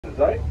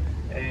zone,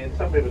 and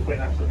somewhere between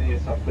us and there,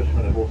 some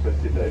fishermen have also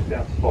said they've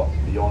found spots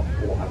beyond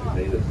 400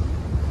 metres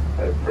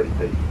that are pretty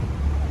deep.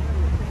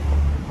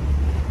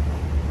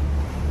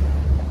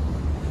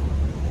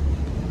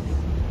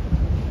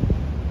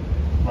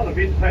 A lot of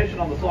vegetation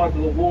on the sides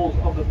of the walls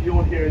of the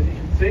fjord here, as you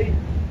can see.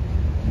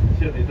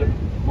 Certainly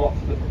lots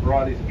of different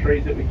varieties of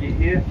trees that we get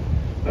here,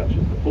 such as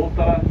the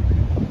tōtara,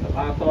 the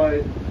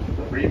mātai,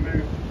 the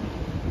remu,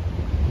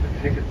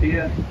 the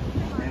hikatea,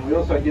 and we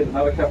also get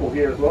another couple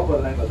here as well by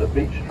the name of the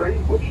beech tree,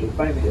 which is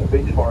mainly a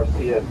beech forest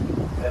here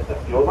in the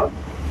fjord.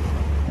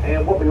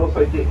 And what we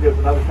also get here is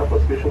another couple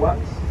of special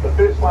ones. The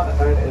first one is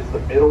known as the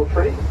metal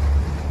tree,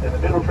 and the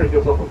metal tree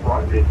gives off a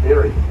bright red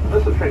berry. And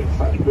this attracts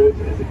such birds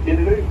as the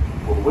keriru,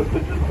 or the wood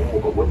pigeon,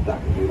 or the wood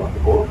duck as we like to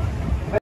call them.